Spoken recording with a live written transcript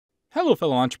Hello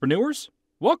fellow entrepreneurs!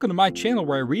 Welcome to my channel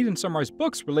where I read and summarize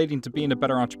books relating to being a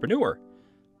better entrepreneur.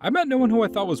 I met no one who I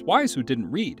thought was wise who didn't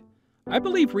read. I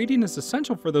believe reading is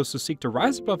essential for those who seek to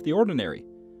rise above the ordinary.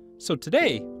 So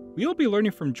today, we will be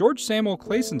learning from George Samuel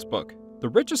Clason's book, The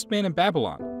Richest Man in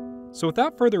Babylon. So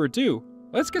without further ado,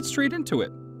 let's get straight into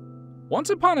it. Once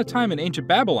upon a time in ancient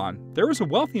Babylon, there was a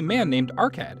wealthy man named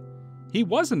Arcad. He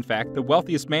was in fact the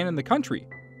wealthiest man in the country.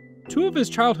 Two of his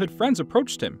childhood friends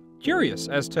approached him, curious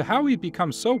as to how he'd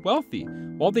become so wealthy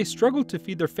while they struggled to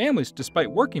feed their families despite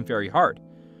working very hard.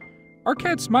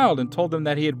 Arcad smiled and told them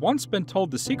that he had once been told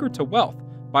the secret to wealth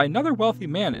by another wealthy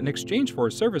man in exchange for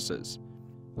his services.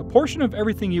 A portion of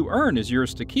everything you earn is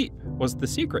yours to keep, was the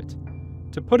secret.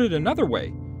 To put it another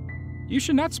way, you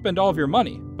should not spend all of your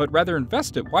money, but rather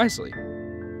invest it wisely.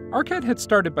 Arcad had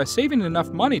started by saving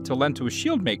enough money to lend to a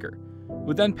shield maker,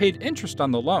 who then paid interest on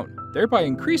the loan, thereby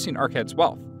increasing Arcad's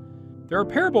wealth. There are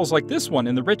parables like this one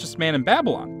in The Richest Man in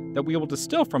Babylon that we will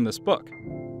distill from this book.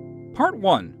 Part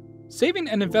 1. Saving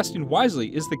and investing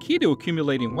wisely is the key to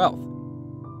accumulating wealth.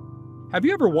 Have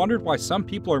you ever wondered why some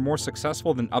people are more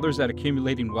successful than others at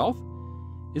accumulating wealth?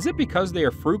 Is it because they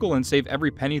are frugal and save every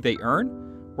penny they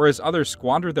earn, whereas others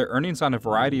squander their earnings on a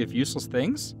variety of useless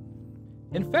things?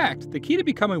 In fact, the key to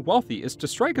becoming wealthy is to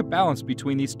strike a balance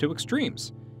between these two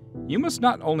extremes. You must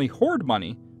not only hoard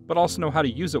money, but also know how to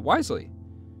use it wisely.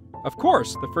 Of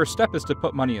course, the first step is to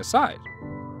put money aside.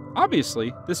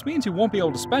 Obviously, this means you won't be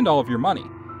able to spend all of your money,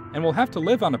 and will have to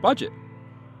live on a budget.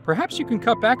 Perhaps you can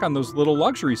cut back on those little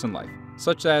luxuries in life,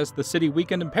 such as the city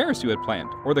weekend in Paris you had planned,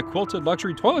 or the quilted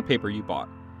luxury toilet paper you bought.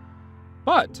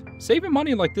 But, saving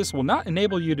money like this will not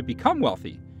enable you to become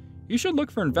wealthy. You should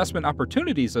look for investment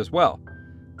opportunities as well.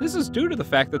 This is due to the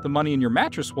fact that the money in your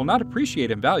mattress will not appreciate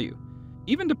in value.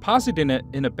 Even depositing it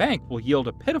in a bank will yield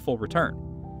a pitiful return.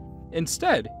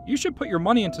 Instead, you should put your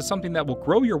money into something that will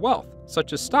grow your wealth,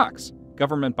 such as stocks,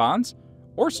 government bonds,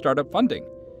 or startup funding.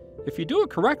 If you do it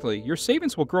correctly, your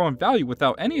savings will grow in value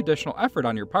without any additional effort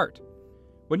on your part.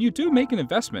 When you do make an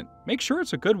investment, make sure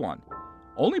it's a good one.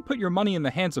 Only put your money in the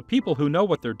hands of people who know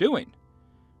what they're doing.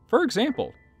 For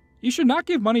example, you should not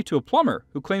give money to a plumber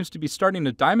who claims to be starting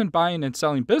a diamond buying and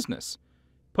selling business.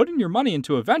 Putting your money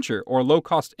into a venture or a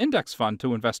low-cost index fund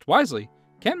to invest wisely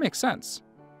can make sense.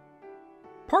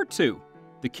 Part 2.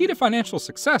 The key to financial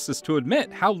success is to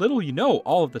admit how little you know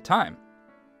all of the time.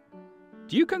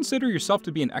 Do you consider yourself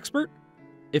to be an expert?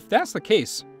 If that's the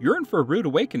case, you're in for a rude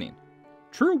awakening.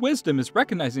 True wisdom is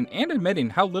recognizing and admitting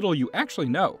how little you actually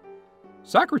know.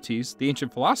 Socrates, the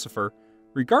ancient philosopher,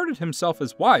 regarded himself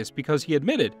as wise because he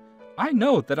admitted, "I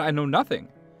know that I know nothing."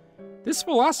 This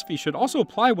philosophy should also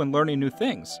apply when learning new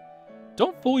things.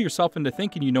 Don't fool yourself into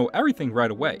thinking you know everything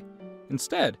right away.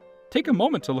 Instead, take a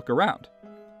moment to look around.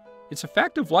 It's a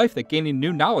fact of life that gaining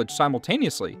new knowledge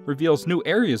simultaneously reveals new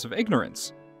areas of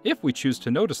ignorance, if we choose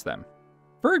to notice them.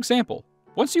 For example,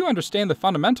 once you understand the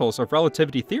fundamentals of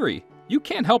relativity theory, you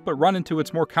can't help but run into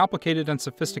its more complicated and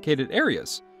sophisticated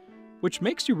areas, which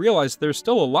makes you realize there's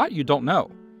still a lot you don't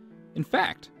know. In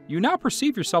fact, you now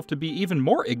perceive yourself to be even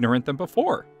more ignorant than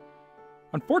before.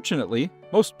 Unfortunately,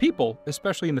 most people,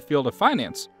 especially in the field of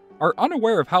finance, are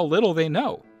unaware of how little they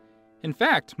know. In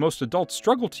fact, most adults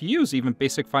struggle to use even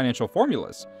basic financial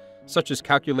formulas, such as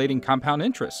calculating compound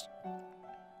interest.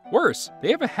 Worse, they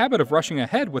have a habit of rushing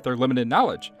ahead with their limited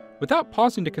knowledge, without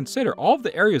pausing to consider all of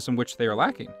the areas in which they are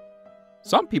lacking.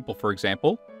 Some people, for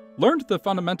example, learned the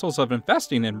fundamentals of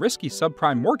investing in risky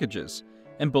subprime mortgages,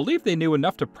 and believed they knew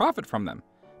enough to profit from them,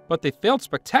 but they failed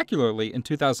spectacularly in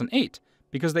 2008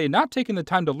 because they had not taken the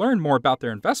time to learn more about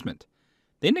their investment.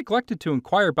 They neglected to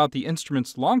inquire about the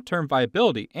instrument's long-term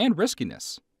viability and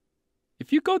riskiness.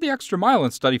 If you go the extra mile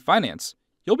and study finance,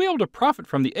 you'll be able to profit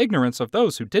from the ignorance of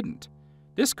those who didn't.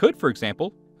 This could, for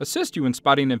example, assist you in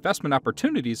spotting investment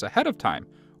opportunities ahead of time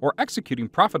or executing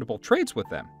profitable trades with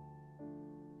them.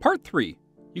 Part 3.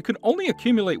 You can only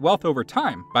accumulate wealth over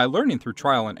time by learning through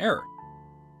trial and error.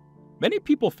 Many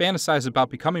people fantasize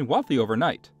about becoming wealthy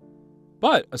overnight.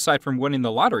 But, aside from winning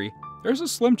the lottery, there's a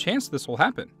slim chance this will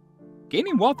happen.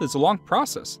 Gaining wealth is a long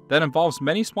process that involves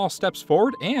many small steps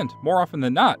forward and, more often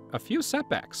than not, a few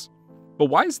setbacks. But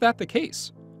why is that the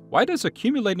case? Why does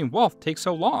accumulating wealth take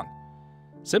so long?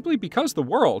 Simply because the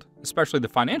world, especially the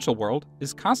financial world,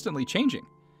 is constantly changing.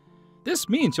 This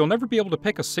means you'll never be able to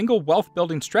pick a single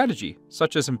wealth-building strategy,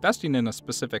 such as investing in a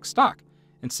specific stock,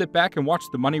 and sit back and watch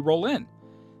the money roll in.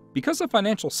 Because the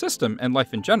financial system, and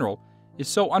life in general, is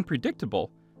so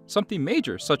unpredictable, something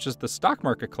major, such as the stock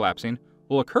market collapsing,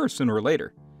 will occur sooner or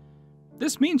later.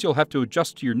 This means you'll have to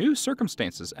adjust to your new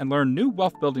circumstances and learn new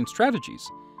wealth-building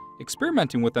strategies,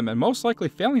 experimenting with them and most likely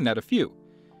failing at a few.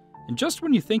 And just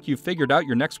when you think you've figured out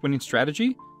your next winning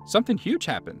strategy, something huge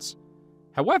happens.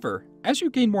 However, as you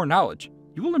gain more knowledge,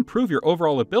 you will improve your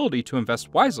overall ability to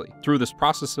invest wisely through this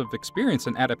process of experience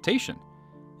and adaptation.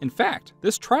 In fact,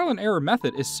 this trial and error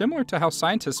method is similar to how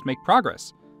scientists make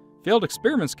progress. Failed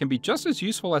experiments can be just as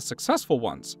useful as successful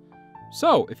ones.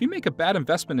 So, if you make a bad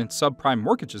investment in subprime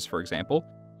mortgages, for example,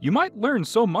 you might learn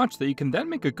so much that you can then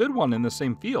make a good one in the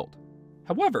same field.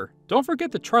 However, don't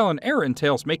forget that trial and error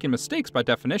entails making mistakes by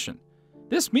definition.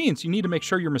 This means you need to make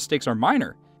sure your mistakes are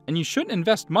minor, and you shouldn't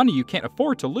invest money you can't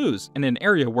afford to lose in an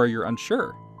area where you're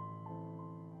unsure.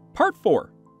 Part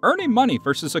 4. Earning money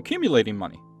versus accumulating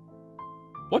money.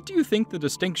 What do you think the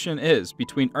distinction is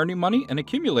between earning money and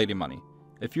accumulating money?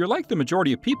 If you're like the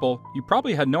majority of people, you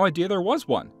probably had no idea there was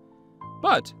one.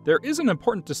 But there is an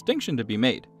important distinction to be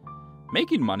made.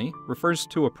 Making money refers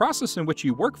to a process in which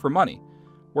you work for money,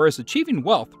 whereas achieving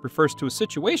wealth refers to a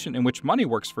situation in which money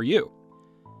works for you.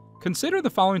 Consider the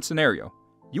following scenario.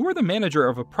 You are the manager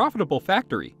of a profitable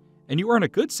factory, and you earn a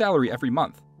good salary every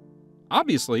month.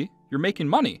 Obviously, you're making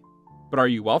money, but are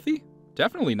you wealthy?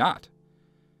 Definitely not.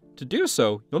 To do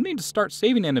so, you'll need to start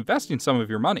saving and investing some of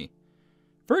your money.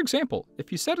 For example,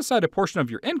 if you set aside a portion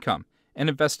of your income and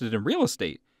invest it in real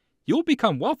estate, you will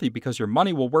become wealthy because your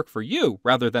money will work for you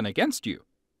rather than against you.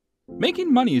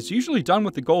 Making money is usually done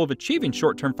with the goal of achieving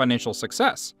short-term financial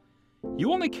success.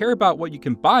 You only care about what you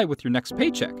can buy with your next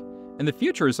paycheck, and the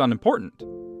future is unimportant.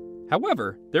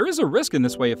 However, there is a risk in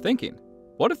this way of thinking.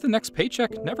 What if the next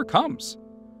paycheck never comes?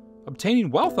 Obtaining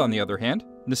wealth, on the other hand,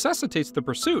 necessitates the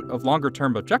pursuit of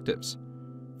longer-term objectives.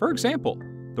 For example,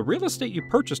 the real estate you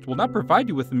purchased will not provide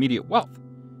you with immediate wealth.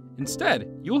 Instead,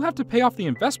 you will have to pay off the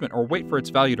investment or wait for its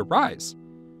value to rise.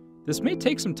 This may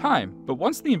take some time, but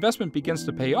once the investment begins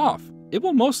to pay off, it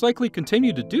will most likely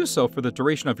continue to do so for the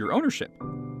duration of your ownership.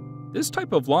 This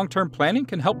type of long-term planning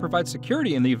can help provide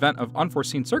security in the event of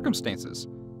unforeseen circumstances,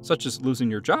 such as losing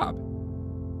your job.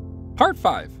 Part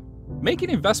 5. Making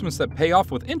investments that pay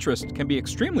off with interest can be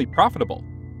extremely profitable.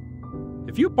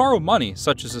 If you borrow money,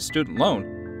 such as a student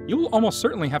loan, you will almost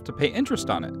certainly have to pay interest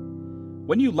on it.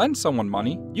 When you lend someone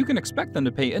money, you can expect them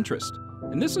to pay interest,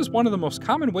 and this is one of the most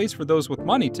common ways for those with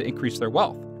money to increase their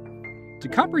wealth. To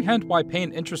comprehend why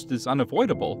paying interest is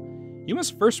unavoidable, you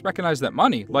must first recognize that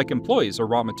money, like employees or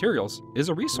raw materials, is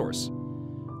a resource.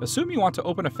 Assume you want to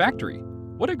open a factory.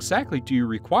 What exactly do you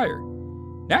require?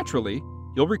 Naturally,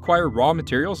 you'll require raw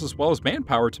materials as well as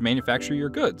manpower to manufacture your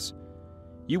goods.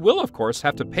 You will, of course,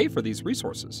 have to pay for these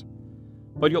resources.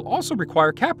 But you'll also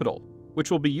require capital,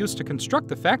 which will be used to construct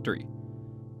the factory.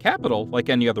 Capital, like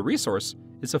any other resource,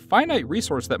 is a finite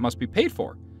resource that must be paid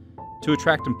for. To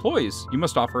attract employees, you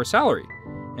must offer a salary,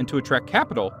 and to attract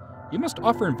capital, you must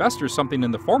offer investors something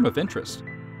in the form of interest.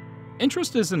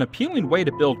 Interest is an appealing way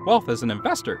to build wealth as an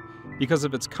investor because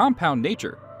of its compound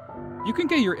nature. You can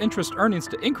get your interest earnings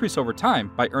to increase over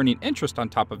time by earning interest on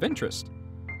top of interest.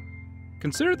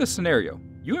 Consider this scenario.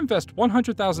 You invest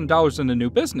 $100,000 in a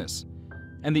new business,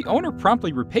 and the owner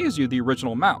promptly repays you the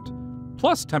original amount,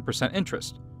 plus 10%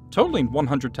 interest, totaling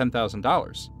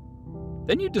 $110,000.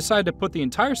 Then you decide to put the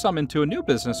entire sum into a new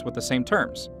business with the same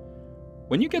terms.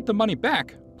 When you get the money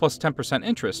back, plus 10%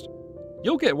 interest,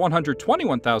 you'll get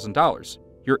 $121,000.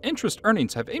 Your interest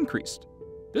earnings have increased.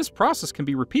 This process can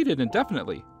be repeated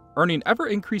indefinitely, earning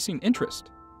ever-increasing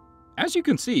interest. As you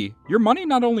can see, your money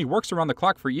not only works around the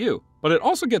clock for you, but it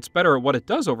also gets better at what it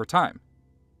does over time.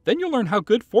 Then you'll learn how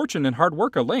good fortune and hard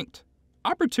work are linked.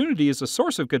 Opportunity is a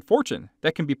source of good fortune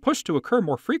that can be pushed to occur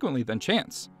more frequently than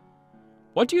chance.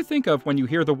 What do you think of when you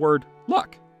hear the word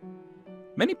luck?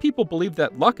 Many people believe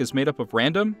that luck is made up of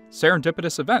random,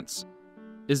 serendipitous events.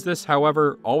 Is this,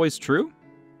 however, always true?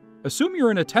 Assume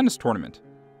you're in a tennis tournament.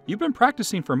 You've been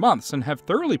practicing for months and have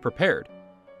thoroughly prepared.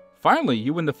 Finally,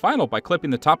 you win the final by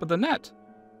clipping the top of the net,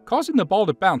 causing the ball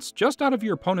to bounce just out of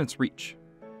your opponent's reach.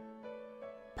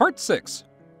 Part 6.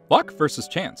 Luck versus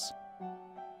chance.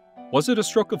 Was it a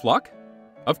stroke of luck?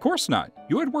 Of course not.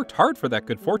 You had worked hard for that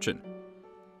good fortune.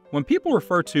 When people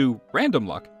refer to random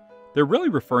luck, they're really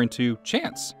referring to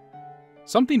chance.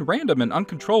 Something random and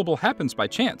uncontrollable happens by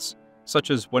chance, such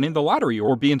as winning the lottery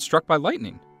or being struck by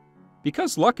lightning.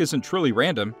 Because luck isn't truly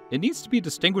random, it needs to be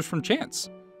distinguished from chance.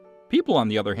 People, on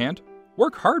the other hand,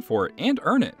 work hard for it and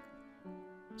earn it.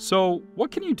 So,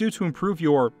 what can you do to improve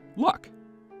your luck?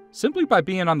 Simply by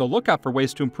being on the lookout for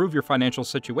ways to improve your financial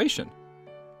situation.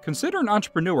 Consider an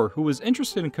entrepreneur who is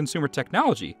interested in consumer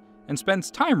technology and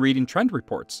spends time reading trend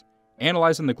reports,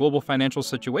 analyzing the global financial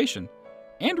situation,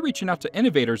 and reaching out to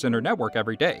innovators in her network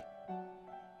every day.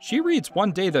 She reads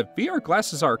one day that VR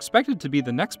glasses are expected to be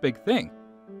the next big thing.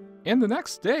 And the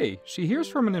next day, she hears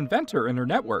from an inventor in her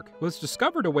network who has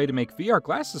discovered a way to make VR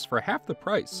glasses for half the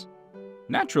price.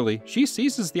 Naturally, she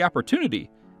seizes the opportunity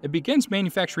and begins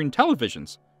manufacturing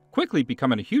televisions, quickly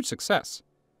becoming a huge success.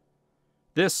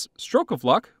 This stroke of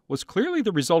luck was clearly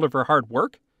the result of her hard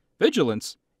work,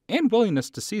 vigilance, and willingness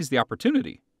to seize the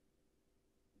opportunity.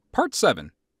 Part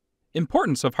 7.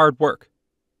 Importance of hard work.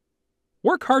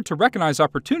 Work hard to recognize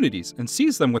opportunities and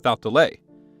seize them without delay.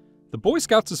 The Boy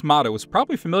Scouts' motto is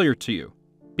probably familiar to you.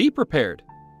 Be prepared.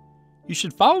 You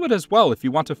should follow it as well if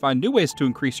you want to find new ways to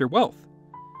increase your wealth.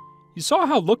 You saw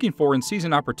how looking for and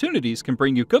seizing opportunities can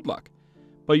bring you good luck,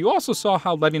 but you also saw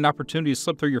how letting opportunities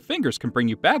slip through your fingers can bring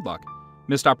you bad luck,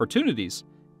 missed opportunities,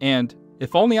 and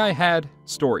if only I had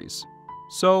stories.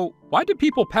 So, why do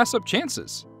people pass up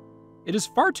chances? It is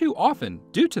far too often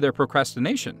due to their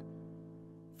procrastination.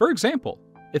 For example,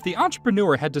 if the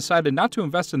entrepreneur had decided not to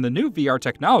invest in the new VR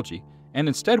technology and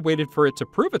instead waited for it to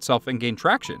prove itself and gain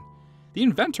traction, the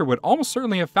inventor would almost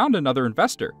certainly have found another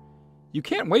investor. You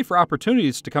can't wait for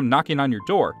opportunities to come knocking on your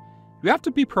door. You have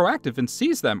to be proactive and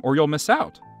seize them or you'll miss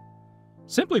out.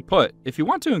 Simply put, if you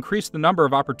want to increase the number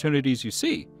of opportunities you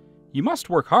see, you must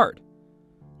work hard.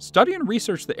 Study and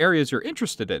research the areas you're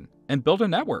interested in and build a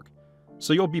network,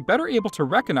 so you'll be better able to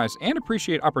recognize and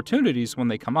appreciate opportunities when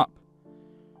they come up.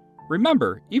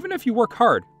 Remember, even if you work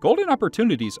hard, golden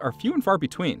opportunities are few and far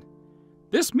between.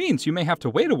 This means you may have to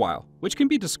wait a while, which can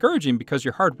be discouraging because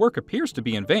your hard work appears to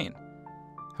be in vain.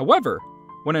 However,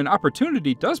 when an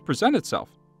opportunity does present itself,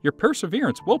 your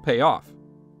perseverance will pay off.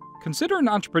 Consider an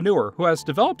entrepreneur who has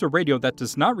developed a radio that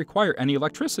does not require any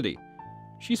electricity.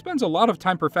 She spends a lot of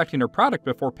time perfecting her product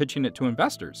before pitching it to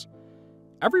investors.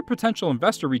 Every potential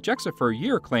investor rejects it for a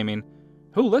year, claiming,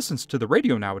 "Who listens to the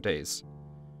radio nowadays?"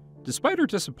 Despite her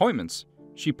disappointments,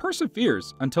 she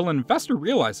perseveres until an investor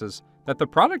realizes that the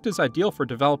product is ideal for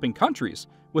developing countries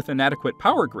with inadequate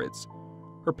power grids.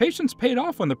 Her patience paid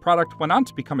off when the product went on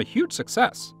to become a huge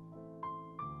success.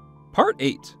 Part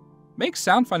 8. Make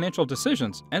sound financial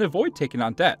decisions and avoid taking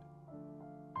on debt.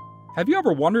 Have you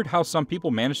ever wondered how some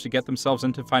people manage to get themselves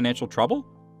into financial trouble?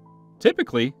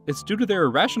 Typically, it's due to their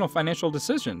irrational financial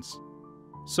decisions.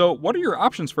 So, what are your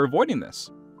options for avoiding this?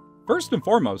 First and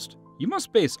foremost, you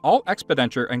must base all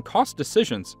expenditure and cost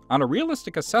decisions on a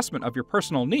realistic assessment of your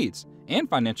personal needs and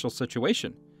financial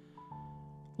situation.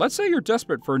 Let's say you're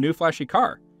desperate for a new flashy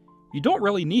car. You don't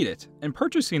really need it, and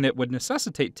purchasing it would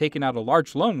necessitate taking out a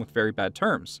large loan with very bad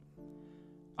terms.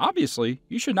 Obviously,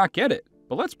 you should not get it,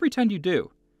 but let's pretend you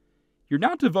do. You're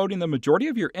now devoting the majority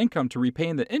of your income to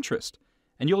repaying the interest,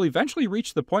 and you'll eventually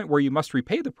reach the point where you must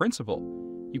repay the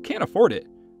principal. You can't afford it,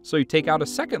 so you take out a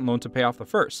second loan to pay off the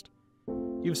first.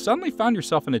 You've suddenly found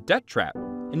yourself in a debt trap,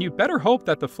 and you'd better hope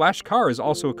that the flash car is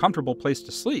also a comfortable place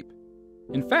to sleep.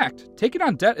 In fact, taking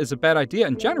on debt is a bad idea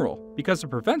in general because it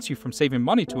prevents you from saving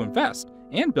money to invest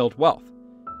and build wealth.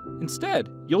 Instead,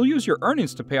 you'll use your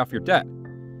earnings to pay off your debt.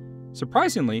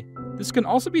 Surprisingly, this can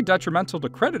also be detrimental to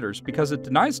creditors because it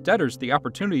denies debtors the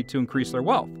opportunity to increase their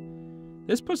wealth.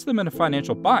 This puts them in a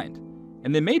financial bind,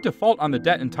 and they may default on the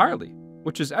debt entirely,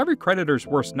 which is every creditor's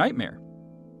worst nightmare.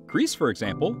 Greece, for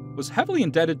example, was heavily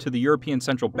indebted to the European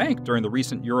Central Bank during the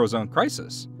recent Eurozone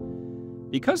crisis.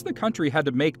 Because the country had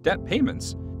to make debt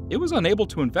payments, it was unable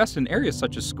to invest in areas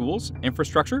such as schools,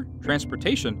 infrastructure,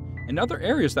 transportation, and other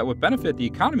areas that would benefit the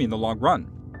economy in the long run.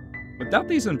 Without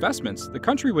these investments, the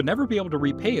country would never be able to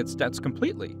repay its debts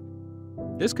completely.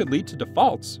 This could lead to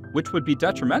defaults, which would be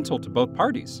detrimental to both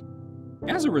parties.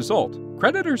 As a result,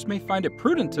 creditors may find it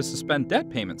prudent to suspend debt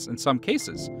payments in some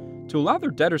cases, to allow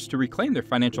their debtors to reclaim their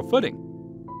financial footing.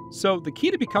 So, the key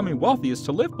to becoming wealthy is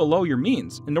to live below your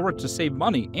means in order to save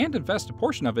money and invest a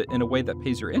portion of it in a way that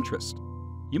pays your interest.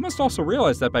 You must also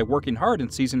realize that by working hard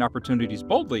and seizing opportunities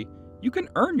boldly, you can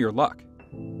earn your luck.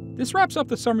 This wraps up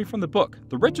the summary from the book,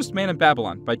 The Richest Man in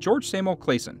Babylon by George Samuel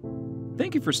Clason.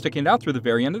 Thank you for sticking it out through the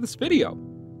very end of this video.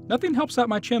 Nothing helps out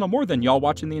my channel more than y'all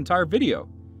watching the entire video.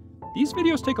 These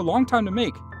videos take a long time to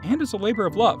make, and is a labor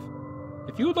of love.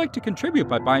 If you would like to contribute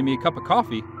by buying me a cup of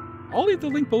coffee, I'll leave the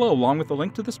link below along with the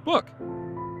link to this book.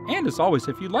 And as always,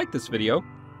 if you like this video,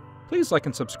 please like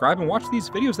and subscribe and watch these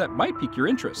videos that might pique your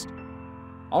interest.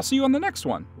 I'll see you on the next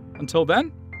one. Until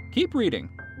then, keep reading.